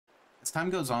as time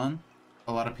goes on,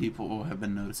 a lot of people have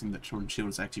been noticing that Sword and Shield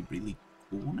is actually really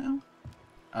cool now.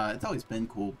 It's always been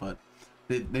cool, but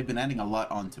they've been adding a lot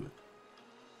onto it.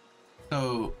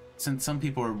 So, since some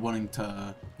people are wanting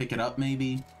to pick it up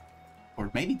maybe, or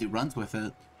maybe do runs with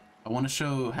it, I want to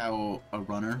show how a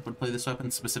runner would play this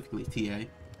weapon, specifically TA,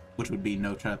 which would be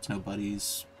no traps, no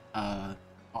buddies,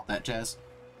 all that jazz.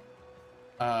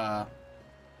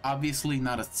 Obviously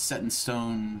not a set in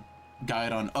stone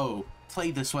guide on, oh, play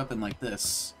this weapon like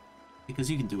this, because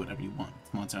you can do whatever you want.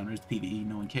 It's Monster Hunter, it's PvE,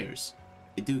 no one cares.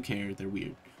 They do care, they're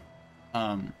weird.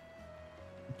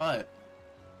 But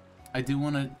I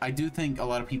do think a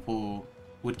lot of people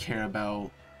would care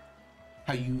about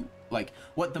how you, like,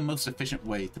 what the most efficient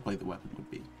way to play the weapon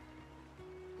would be.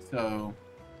 So,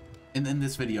 in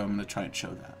this video, I'm going to try and show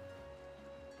that.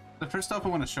 So first off, I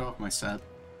want to show off my set.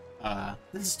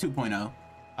 This is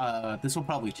 2.0. This will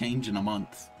probably change in a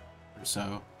month or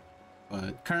so,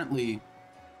 but currently,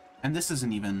 and this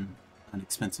isn't even an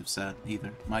expensive set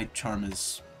either. My charm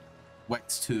is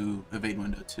Wex 2, Evade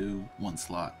Window 2, 1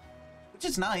 slot, which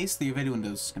is nice. The Evade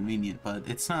Window is convenient, but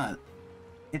it's not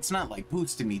like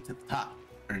boosting me to the top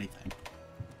or anything.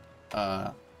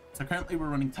 So currently we're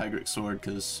running Tigeric Sword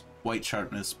because white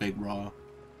sharpness, big raw,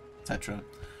 etc.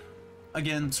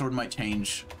 Again, sword might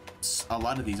change. A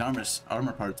lot of these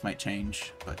armor parts might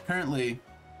change, but currently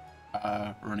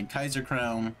we're running Kaiser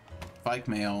Crown, Fike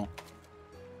Mail.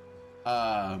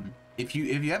 If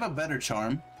you have a better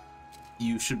charm,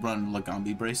 you should run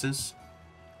Lagambi braces.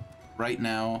 Right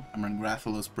now, I'm running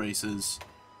Rathalos braces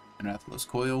and Rathalos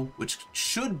coil, which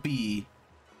should be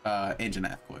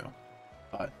Anjanath coil,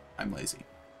 but I'm lazy,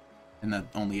 and that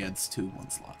only adds 2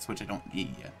 1 slots, which I don't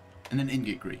need yet. And then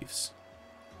Ingot Greaves,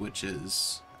 which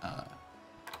is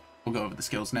we'll go over the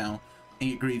skills now.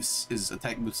 Ingot Greaves is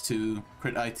attack boost 2,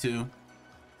 crit I 2.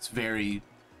 It's very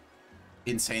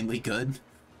insanely good.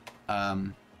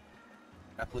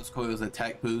 Rathalos coil is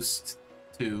attack boost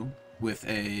 2 with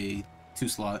a 2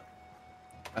 slot.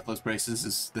 Rathalos braces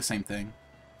is the same thing.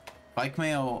 Bike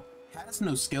Mail has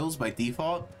no skills by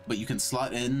default, but you can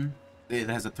slot in. It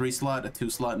has a 3 slot, a 2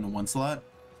 slot, and a 1 slot.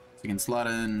 So you can slot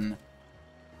in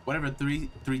whatever three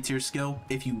tier skill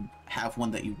if you have one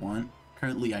that you want.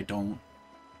 Currently, I don't.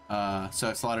 So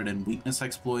I slotted in Weakness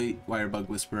Exploit, Wirebug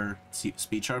Whisper,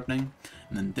 Speed Sharpening,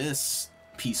 and then this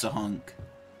piece of hunk,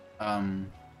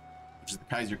 which is the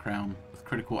Kaiser Crown with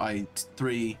Critical Eye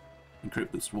 3 and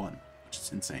Crit Boost 1, which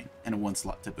is insane, and a 1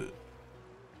 slot to boot.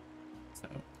 So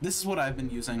this is what I've been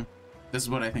using. This is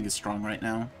what I think is strong right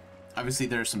now. Obviously,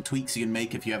 there are some tweaks you can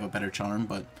make if you have a better charm,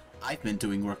 but I've been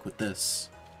doing work with this,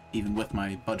 even with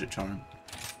my budget charm.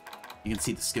 You can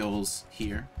see the skills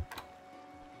here,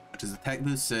 which is Attack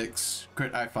Boost 6,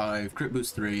 Crit I 5, Crit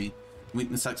Boost 3,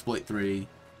 Weakness Exploit 3,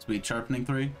 Speed Sharpening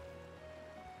 3.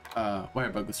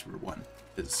 Wirebug Whisper 1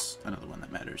 is another one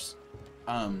that matters.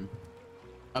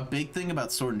 A big thing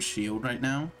about Sword and Shield right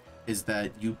now is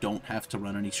that you don't have to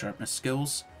run any sharpness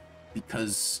skills,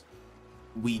 because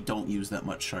we don't use that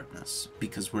much sharpness,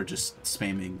 because we're just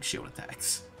spamming shield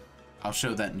attacks. I'll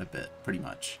show that in a bit, pretty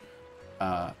much.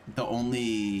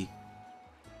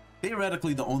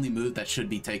 Theoretically, the only move that should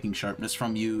be taking sharpness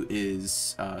from you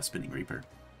is Spinning Reaper.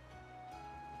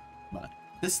 But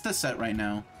this is the set right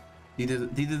now. These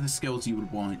are the skills you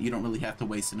would want. You don't really have to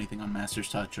waste anything on Master's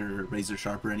Touch or Razor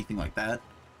Sharp or anything like that.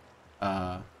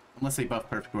 Unless they buff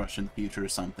Perfect Rush in the future or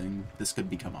something, this could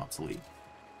become obsolete.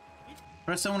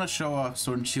 First, I want to show off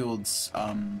Sword and Shield's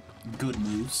good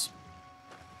moves.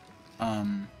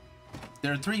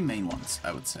 There are 3 main ones,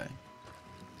 I would say.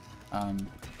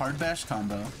 Hard Bash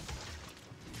combo.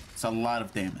 It's a lot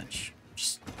of damage.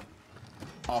 Just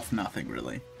off nothing,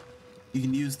 really. You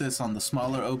can use this on the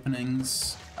smaller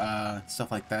openings,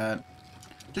 stuff like that.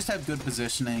 Just have good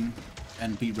positioning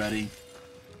and be ready,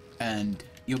 and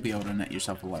you'll be able to net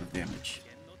yourself a lot of damage.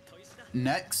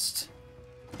 Next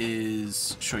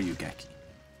is Shoryugeki.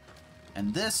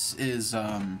 And this is,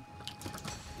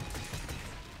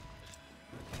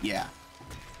 yeah.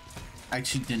 I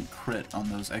actually didn't crit on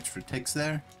those extra ticks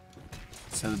there,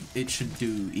 so it should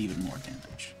do even more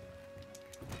damage.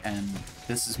 And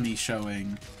this is me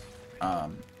showing,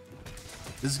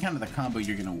 this is kind of the combo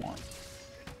you're gonna want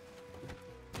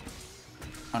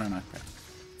on an knockback.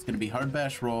 It's gonna be hard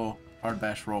bash roll, hard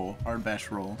bash roll, hard bash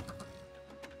roll.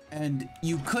 And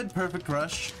you could perfect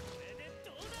rush,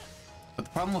 but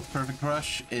the problem with perfect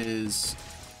rush is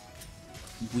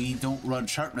we don't run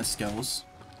sharpness skills,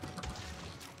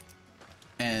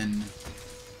 and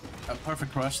a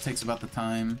perfect rush takes about the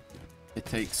time it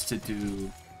takes to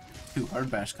do 2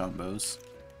 hard bash combos.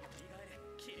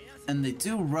 and they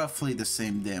do roughly the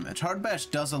same damage. Hard Bash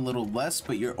does a little less,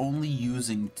 but you're only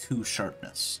using 2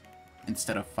 sharpness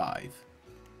instead of 5.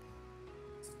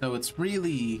 So it's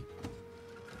really,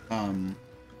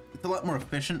 it's a lot more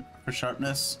efficient for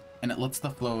sharpness, and it lets the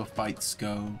flow of fights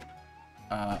go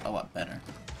a lot better.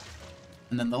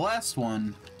 And then the last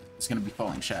one is going to be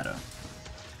Falling Shadow.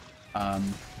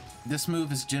 This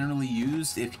move is generally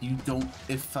used if you don't,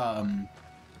 if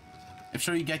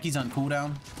Shurigeki's on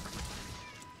cooldown,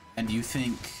 and you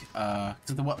think,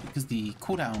 because the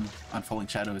cooldown on Falling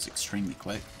Shadow is extremely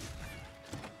quick.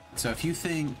 So if you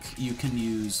think you can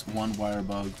use one wire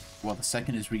bug while the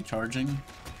second is recharging,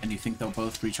 and you think they'll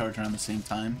both recharge around the same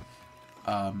time,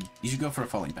 you should go for a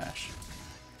Falling Bash.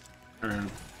 Or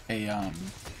a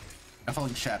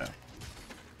Falling Shadow.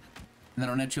 And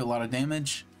that'll net you a lot of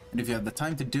damage, and if you have the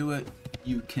time to do it,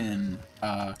 you can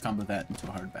combo that into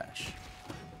a Hard Bash.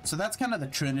 So that's kind of the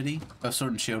trinity of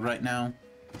Sword and Shield right now.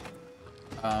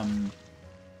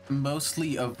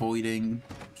 Mostly avoiding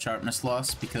sharpness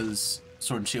loss because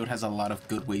Sword and Shield has a lot of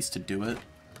good ways to do it.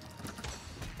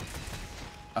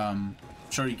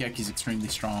 Shurigeki's extremely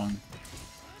strong.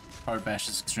 Hard Bash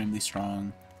is extremely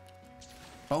strong.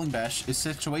 Falling Bash is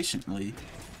situationally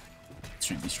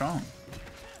extremely strong.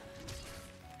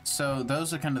 So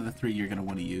those are kind of the 3 you're going to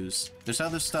want to use. There's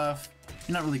other stuff.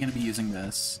 You're not really going to be using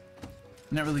this.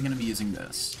 You're not really going to be using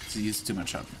this because you use too much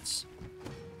sharpness.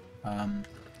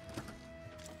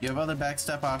 You have other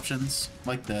backstep options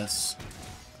like this.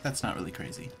 That's not really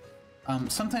crazy.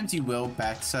 Sometimes you will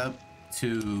backstep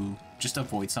to just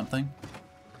avoid something.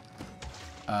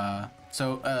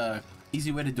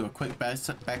 Easy way to do a quick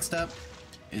backstep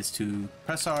is to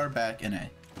press R, back, and A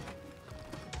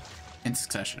in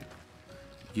succession.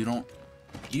 You don't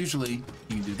usually,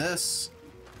 you can do this,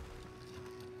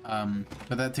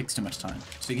 but that takes too much time.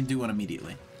 So you can do one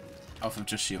immediately off of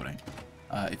just shielding.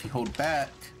 If you hold back,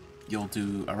 you'll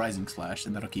do a rising slash,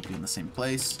 and that'll keep you in the same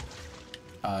place.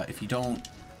 If you don't,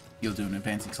 you'll do an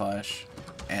advancing slash,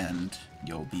 and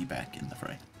you'll be back in the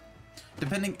fray.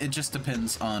 It just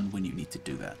depends on when you need to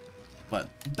do that. But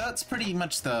that's pretty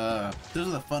much those are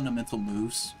the fundamental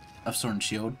moves of Sword and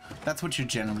Shield. That's what you're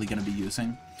generally going to be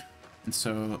using. And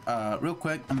so, real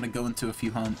quick, I'm going to go into a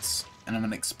few hunts, and I'm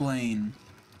going to explain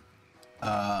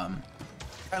kind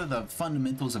of the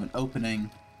fundamentals of an opening,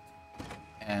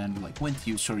 and like when to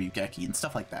use Shoryugeki and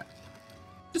stuff like that.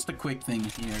 Just a quick thing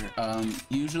here.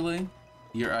 Usually,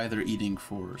 you're either eating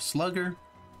for Slugger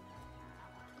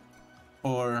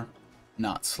or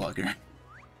not Slugger.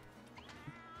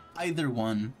 Either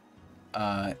one,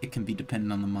 it can be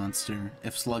dependent on the monster.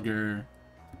 If Slugger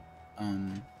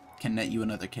can net you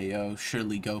another KO,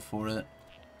 surely go for it.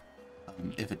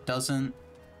 If it doesn't,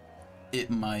 it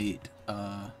might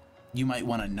you might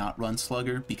want to not run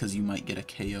Slugger because you might get a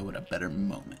KO at a better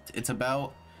moment.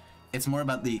 It's more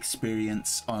about the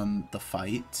experience on the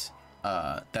fight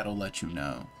that'll let you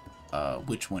know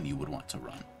which one you would want to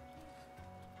run.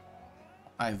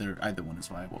 Either one is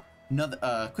viable.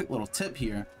 Another quick little tip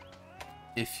here: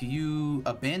 if you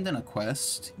abandon a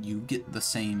quest, you get the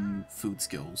same food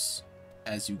skills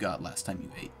as you got last time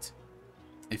you ate.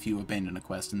 If you abandon a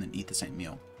quest and then eat the same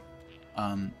meal.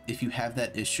 If you have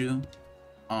that issue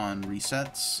on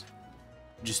resets,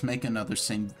 just make another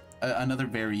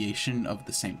variation of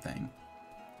the same thing,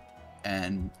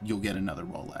 and you'll get another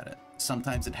roll at it.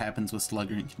 Sometimes it happens with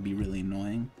Slugger and it can be really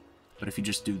annoying, but if you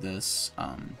just do this,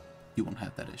 you won't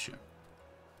have that issue.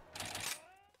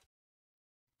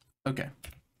 Okay,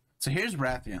 so here's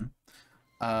Rathian.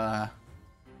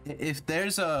 If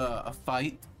there's a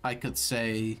fight I could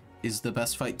say is the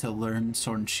best fight to learn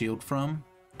Sword and Shield from,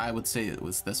 I would say it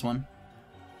was this one.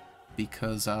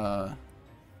 Because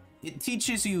it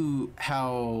teaches you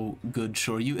how good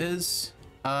Shoryu is,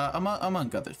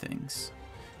 among other things.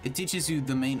 It teaches you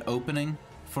the main opening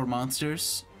for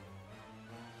monsters,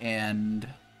 and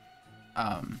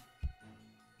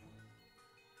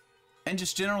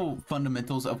just general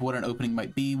fundamentals of what an opening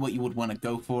might be, what you would want to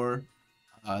go for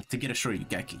to get a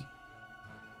Shoryugeki.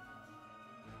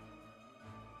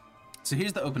 So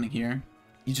here's the opening here.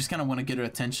 You just kind of want to get her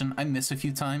attention. I miss a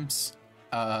few times.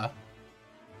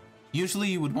 Usually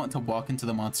you would want to walk into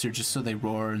the monster just so they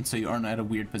roar and so you aren't at a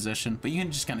weird position, but you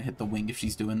can just kind of hit the wing if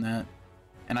she's doing that,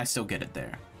 and I still get it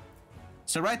there.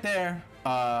 So right there,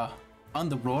 on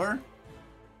the roar,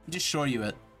 you just Shoryu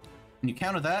it, and you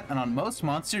counter that, and on most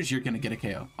monsters you're going to get a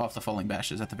KO off the Falling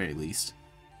Bashes at the very least.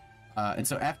 And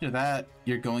so after that,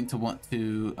 you're going to want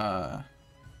to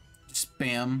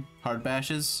spam Hard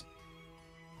Bashes.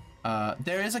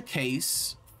 There is a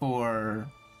case for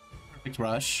Perfect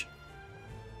Rush,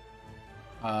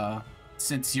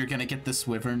 since you're gonna get this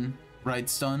Wyvern ride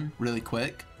stun really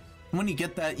quick. And when you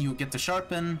get that, you get to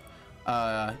sharpen.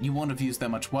 You won't have used that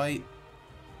much white,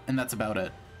 and that's about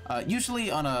it.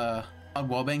 Usually on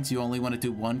wallbangs, you only want to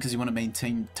do one because you want to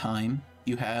maintain time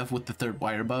you have with the third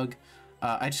wire bug.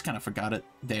 I just kind of forgot it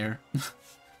there.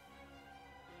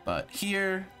 But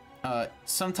here,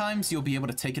 sometimes you'll be able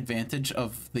to take advantage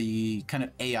of the kind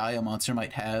of AI a monster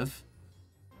might have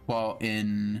while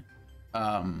in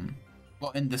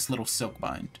this little silk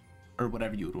bind, or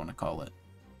whatever you would want to call it,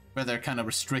 where they're kind of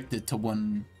restricted to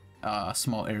one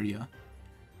small area.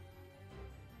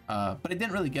 But I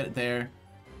didn't really get it there.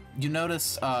 You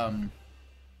notice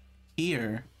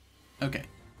here, okay,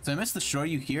 so I missed the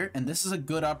Shoryu here, and this is a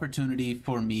good opportunity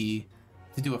for me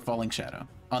to do a Falling Shadow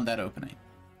on that opening.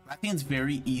 Rathian's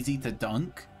very easy to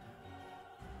dunk.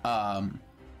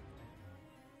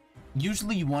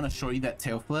 Usually you want to Shoryu that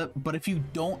tail flip, but if you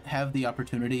don't have the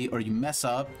opportunity or you mess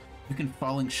up, you can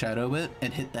Falling Shadow it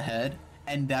and hit the head,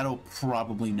 and that'll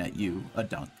probably net you a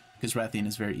dunk, because Rathian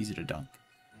is very easy to dunk.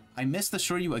 I missed the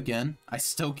Shoryu again. I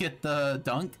still get the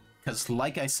dunk, because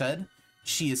like I said,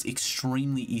 she is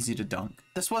extremely easy to dunk.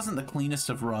 This wasn't the cleanest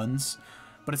of runs,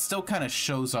 but it still kind of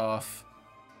shows off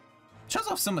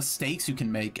some mistakes you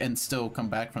can make and still come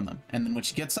back from them. And then when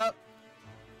she gets up,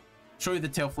 Shoryu the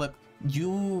tail flip,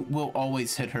 you will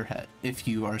always hit her head if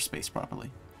you are spaced properly.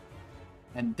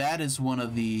 And that is one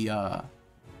of the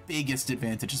biggest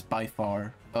advantages by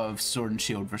far of Sword and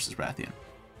Shield versus Rathian.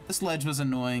 This ledge was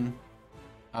annoying.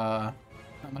 Not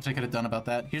much I could have done about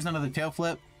that. Here's another tail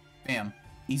flip. Bam.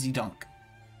 Easy dunk.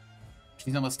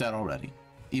 She's almost dead already,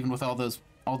 even with all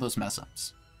those mess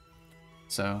ups.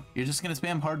 So you're just gonna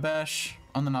spam hard bash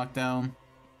on the knockdown.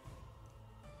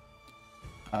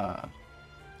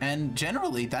 And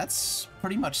generally that's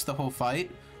pretty much the whole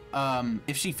fight.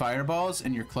 If she fireballs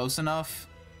and you're close enough,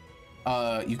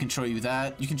 you can show you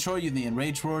that. You can show you the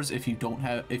enraged roars if you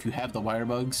have the wire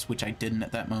bugs, which I didn't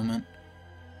at that moment.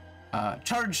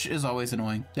 Charge is always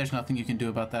annoying. There's nothing you can do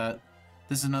about that.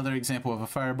 This is another example of a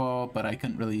fireball, but I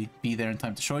couldn't really be there in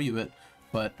time to show you it.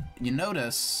 But you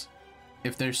notice,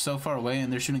 if they're so far away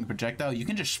and they're shooting a projectile, you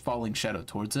can just Falling Shadow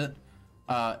towards it.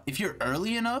 If you're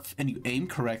early enough and you aim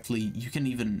correctly, you can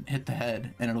even hit the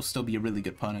head and it'll still be a really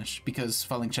good punish, because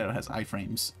Falling Shadow has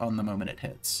iframes on the moment it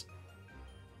hits.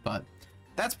 But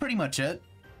that's pretty much it.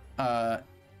 I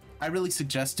really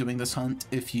suggest doing this hunt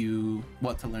if you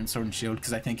want to learn Sword and Shield,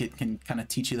 because I think it can kind of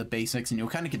teach you the basics and you'll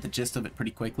kind of get the gist of it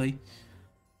pretty quickly.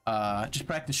 Just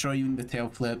practice Shoryuing the tail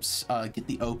flips, get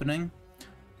the opening,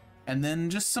 and then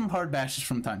just some hard bashes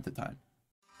from time to time.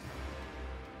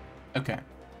 Okay,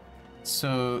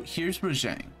 so here's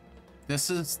Rajang. This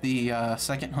is the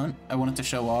second hunt I wanted to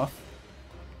show off.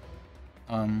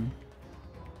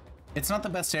 It's not the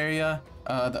best area.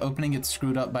 The opening gets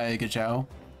screwed up by a Gajao,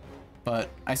 but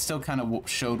I still kind of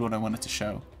showed what I wanted to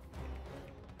show.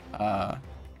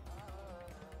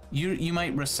 You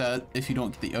might reset if you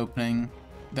don't get the opening.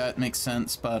 That makes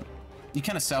sense, but you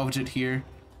kind of salvage it here.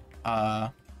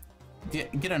 Get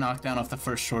a knockdown off the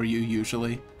first Shoryu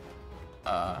usually.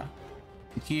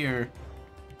 Here,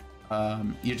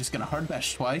 you're just gonna hard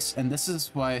bash twice, and this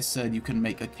is why I said you can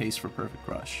make a case for Perfect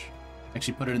Rush.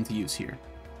 Actually, put it into use here.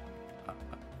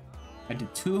 I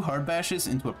did 2 hard bashes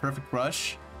into a Perfect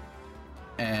Rush,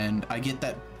 and I get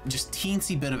that just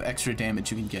teensy bit of extra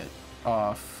damage you can get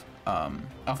off a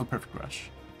Perfect Rush.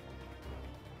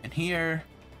 And here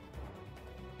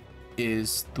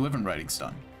is the Wyvern Riding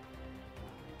Stun.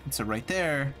 And so right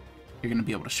there, you're going to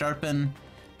be able to sharpen,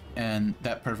 and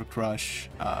that Perfect Rush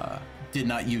did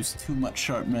not use too much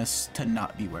sharpness to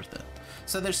not be worth it.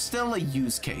 So there's still a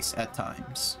use case at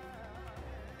times.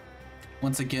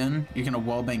 Once again, you're going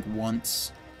to wallbang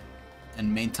once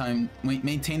and maintain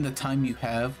the time you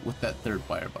have with that third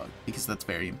wire bug, because that's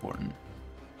very important.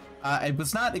 I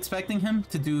was not expecting him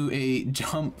to do a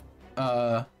jump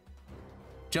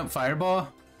fireball,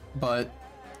 but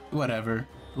whatever.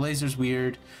 Laser's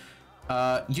weird.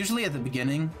 Usually at the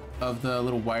beginning of the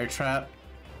little wire trap,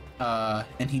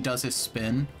 and he does his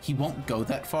spin, he won't go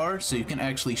that far, so you can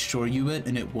actually Shoryu it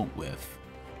and it won't whiff.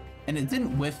 And it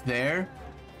didn't whiff there,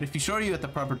 but if you Shoryu at the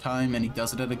proper time and he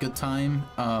does it at a good time,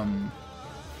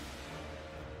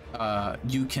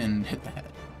 you can hit the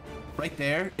head. Right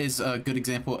there is a good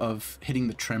example of hitting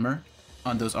the trimmer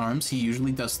on those arms. He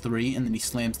usually does 3 and then he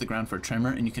slams the ground for a trimmer,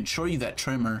 and you can Shoryu that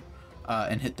trimmer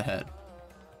and hit the head.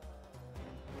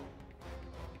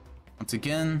 Once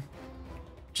again,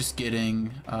 just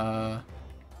getting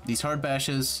these hard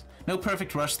bashes. No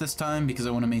Perfect Rush this time because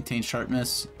I want to maintain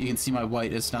sharpness. You can see my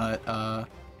white is not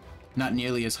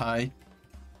nearly as high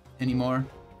anymore.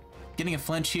 Getting a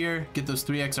flinch here, get those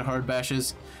 3 extra hard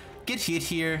bashes. get hit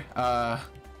here,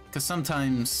 because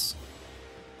sometimes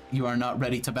you are not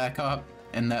ready to back up,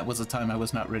 and that was a time I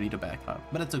was not ready to back up.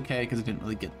 But it's okay, because I didn't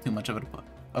really get too much of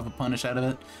a punish out of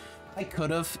it. I could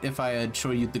have if I had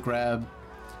shoryu'd the grab,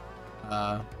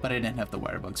 but I didn't have the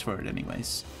wire bugs for it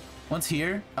anyways. Once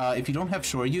here, if you don't have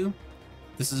shoryu,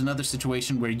 this is another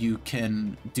situation where you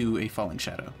can do a falling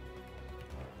shadow.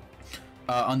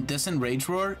 On this and Rage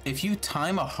Roar, if you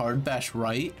time a hard bash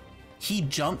right, he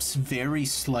jumps very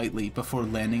slightly before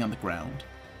landing on the ground,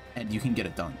 and you can get a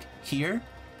dunk. Here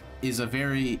is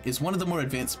one of the more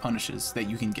advanced punishes that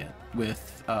you can get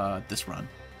with this run.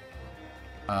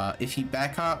 If he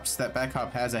back hops, that back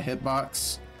hop has a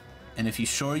hitbox, and if you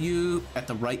shoryu at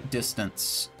the right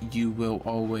distance, you will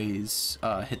always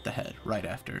hit the head right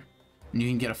after. And you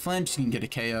can get a flinch, you can get a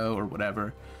KO or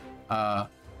whatever.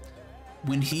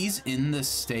 When he's in this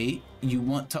state, you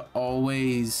want to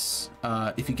always,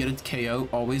 if you get a KO,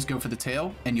 always go for the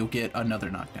tail, and you'll get another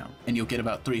knockdown. And you'll get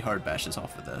about 3 hard bashes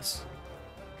off of this.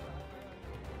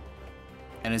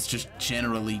 And it's just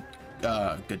generally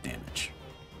good damage.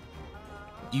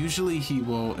 Usually he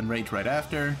will enrage right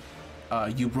after.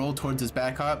 You roll towards his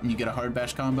back hop, and you get a hard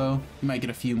bash combo. You might get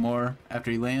a few more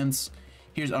after he lands.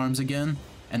 Here's arms again,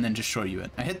 and then just shoryu it.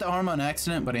 I hit the arm on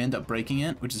accident, but I end up breaking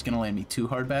it, which is going to land me 2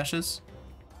 hard bashes.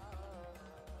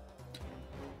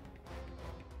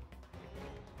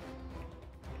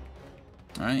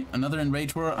 Alright, another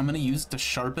Enrage Roar. I'm going to use it to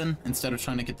sharpen instead of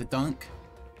trying to get the dunk.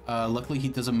 Luckily, he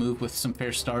does a move with some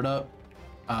fair startup.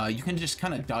 You can just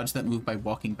kind of dodge that move by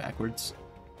walking backwards.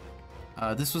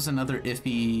 This was another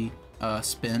iffy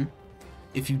spin.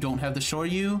 If you don't have the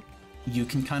shoryu, you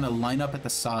can kind of line up at the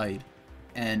side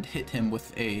and hit him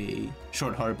with a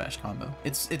short hard bash combo.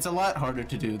 It's a lot harder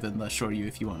to do than the shoryu,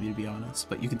 if you want me to be honest,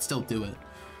 but you can still do it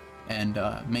and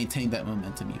maintain that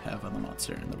momentum you have on the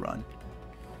monster in the run.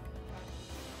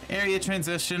 Area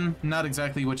transition, not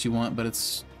exactly what you want, but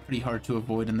it's pretty hard to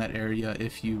avoid in that area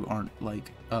if you aren't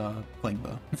like playing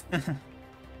bow. Alright.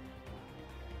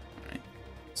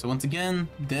 So once again,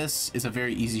 this is a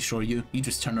very easy shoryu. You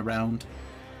just turn around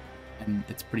and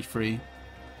it's pretty free.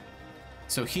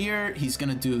 So here he's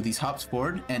gonna do these hops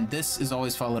forward, and this is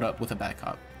always followed up with a back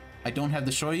hop. I don't have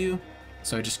the shoryu,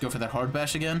 so I just go for that hard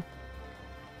bash again.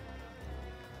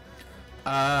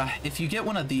 If you get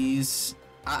one of these,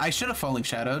 I should have falling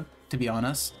shadowed, to be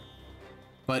honest,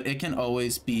 but it can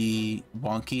always be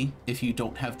wonky if you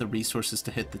don't have the resources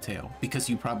to hit the tail, because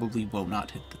you probably will not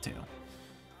hit the tail.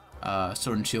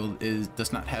 Sword and Shield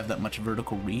does not have that much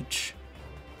vertical reach.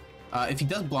 If he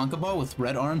does Blanca Ball with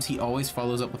red arms, he always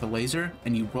follows up with a laser,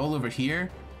 and you roll over here,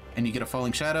 and you get a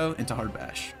falling shadow into hard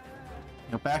bash.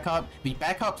 You know, back hop. If he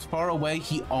back hops far away,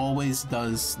 he always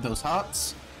does those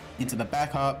hops into the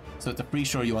back hop, so it's a free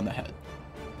shoryu on the head.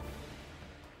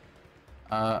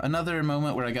 Another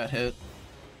moment where I got hit.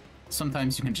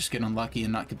 Sometimes you can just get unlucky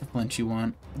and not get the flinch you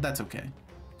want, but that's okay.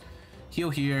 Heal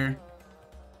here,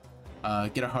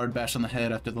 get a hard bash on the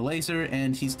head after the laser,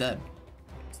 and he's dead.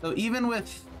 So even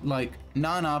with like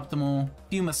non-optimal,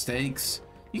 few mistakes,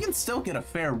 you can still get a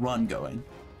fair run going.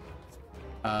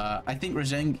 I think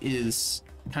Rajang is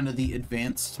kind of the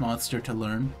advanced monster to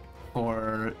learn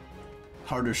for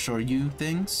harder shoryu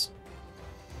things.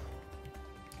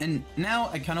 And now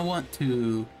I kind of want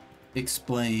to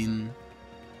explain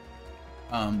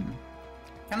kind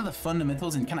of the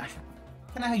fundamentals and kind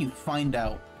of how you find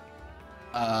out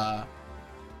how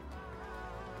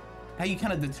you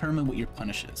kind of determine what your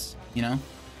punish is, you know?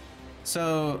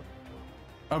 So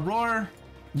a roar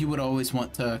you would always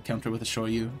want to counter with a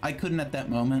shoryu. I couldn't at that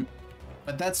moment,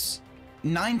 but that's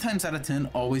 9 times out of 10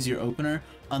 always your opener,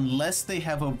 unless they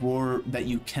have a roar that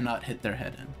you cannot hit their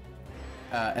head in.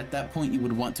 At that point, you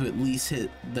would want to at least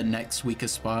hit the next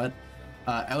weakest spot.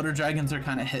 Outer Dragons are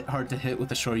kind of hard to hit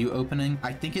with a shoryu opening.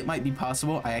 I think it might be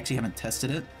possible. I actually haven't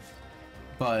tested it,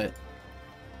 but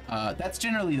that's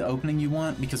generally the opening you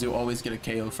want because you'll always get a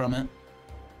KO from it.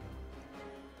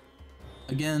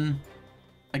 Again,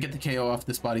 I get the KO off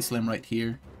this body slam right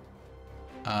here.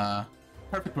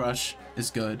 Perfect rush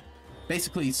is good.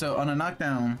 Basically, so on a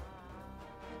knockdown,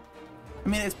 I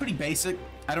mean, it's pretty basic.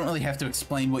 I don't really have to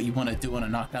explain what you want to do on a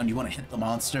knockdown. You want to hit the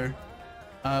monster.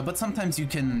 But sometimes you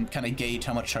can kind of gauge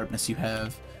how much sharpness you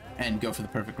have and go for the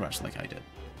perfect rush like I did.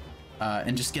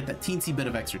 And just get that teensy bit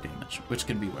of extra damage, which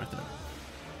can be worth it.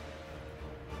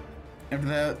 After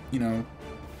that, you know,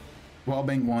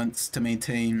 wallbang once to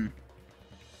maintain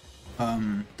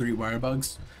 3 wire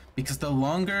bugs, because the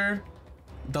longer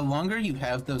you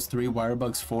have those 3 wire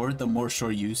bugs for, the more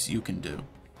shoryus you can do.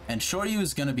 And shoryu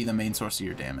is going to be the main source of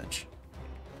your damage.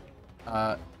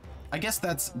 I guess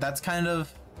that's kind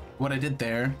of what I did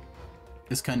there.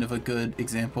 is kind of a good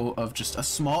example of just a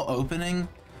small opening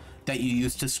that you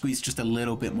use to squeeze just a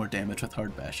little bit more damage with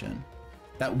hard bash in.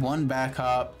 That one back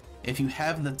hop, if you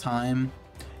have the time,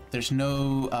 there's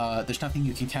nothing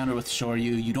you can counter with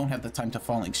Shoryu. You don't have the time to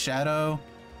Falling Shadow.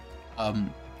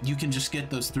 You can just get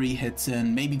those 3 hits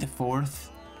in, maybe the 4th,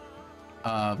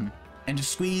 and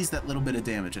just squeeze that little bit of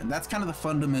damage in. That's kind of the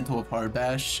fundamental of hard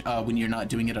bash when you're not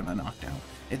doing it on a knockdown.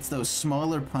 It's those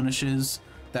smaller punishes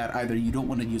that either you don't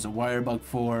want to use a wire bug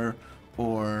for,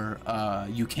 or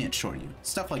you can't Shoryu.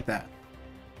 Stuff like that.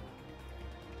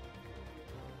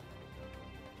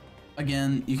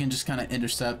 Again, you can just kind of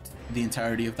intercept the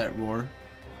entirety of that roar.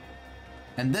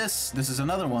 And this is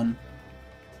another one.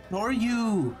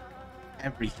 Shoryu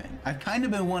everything. I've kind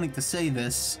of been wanting to say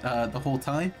this the whole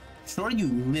time.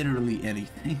 Shoryu literally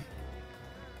anything.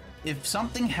 If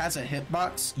something has a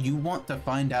hitbox, you want to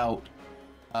find out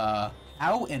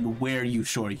how and where you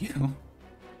Shoryu.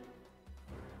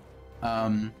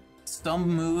 Some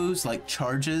moves like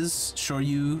charges,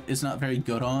 Shoryu is not very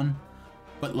good on,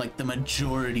 but like the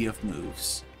majority of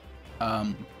moves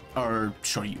are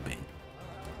Shoryu bait.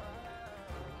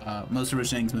 Most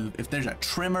originating's move, if there's a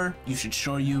trimmer, you should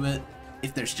Shoryu it.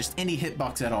 If there's just any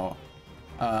hitbox at all.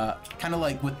 Kind of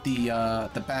like with the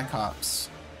back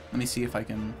hops. Let me see if I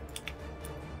can...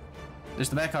 There's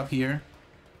the back hop here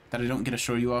that I don't get a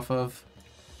Shoryu off of.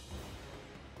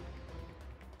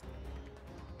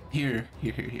 Here.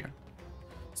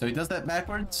 So he does that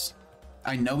backwards.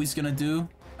 I know he's gonna do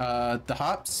the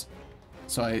hops.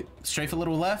 So I strafe a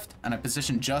little left and I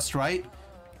position just right.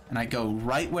 And I go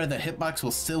right where the hitbox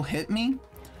will still hit me,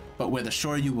 but where the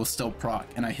Shoryu will still proc,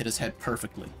 and I hit his head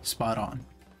perfectly, spot on.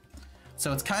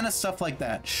 So it's kind of stuff like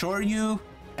that. Shoryu,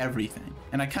 everything.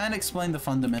 And I kind of explained the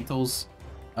fundamentals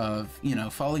of, you know,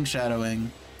 falling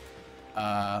shadowing,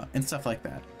 and stuff like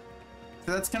that.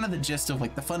 So that's kind of the gist of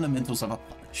like the fundamentals of a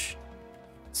punish.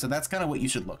 So that's kind of what you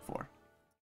should look for.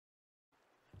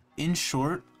 In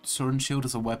short, Sword and Shield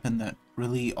is a weapon that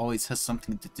really always has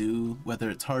something to do, whether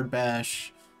it's hard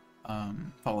bash,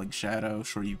 falling shadow,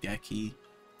 Shoryugeki.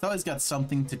 It's always got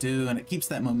something to do, and it keeps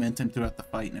that momentum throughout the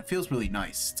fight, and it feels really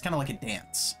nice. It's kind of like a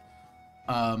dance.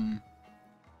 And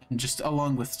just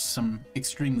along with some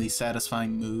extremely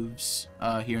satisfying moves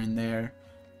here and there.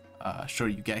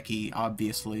 Shoryugeki,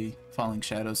 obviously. Falling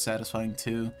Shadow's satisfying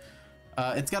too.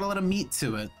 It's got a lot of meat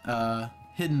to it,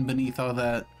 hidden beneath all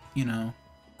that, you know,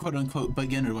 quote-unquote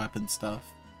beginner weapon stuff.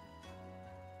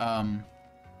 But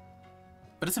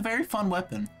it's a very fun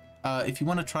weapon. If you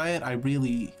want to try it, I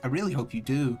really hope you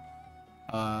do.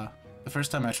 The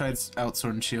first time I tried out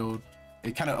Sword and Shield,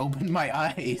 it kind of opened my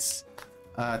eyes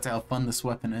to how fun this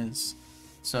weapon is.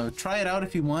 So try it out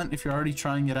if you want. If you're already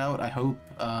trying it out, I hope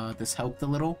this helped a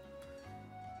little.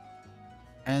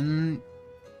 And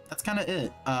that's kind of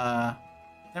it.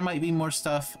 There might be more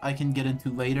stuff I can get into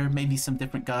later, maybe some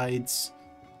different guides,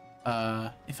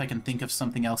 if I can think of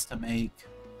something else to make.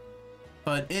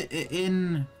 But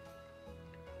in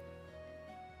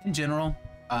general,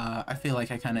 I feel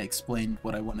like I kind of explained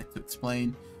what I wanted to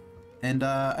explain, and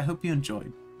I hope you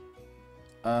enjoyed.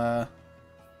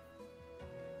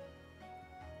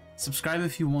 Subscribe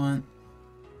if you want.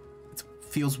 It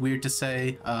feels weird to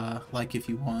say, like if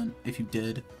you want, if you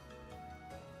did.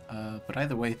 But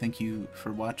either way, thank you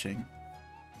for watching,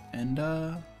 and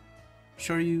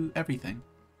Shoryu everything.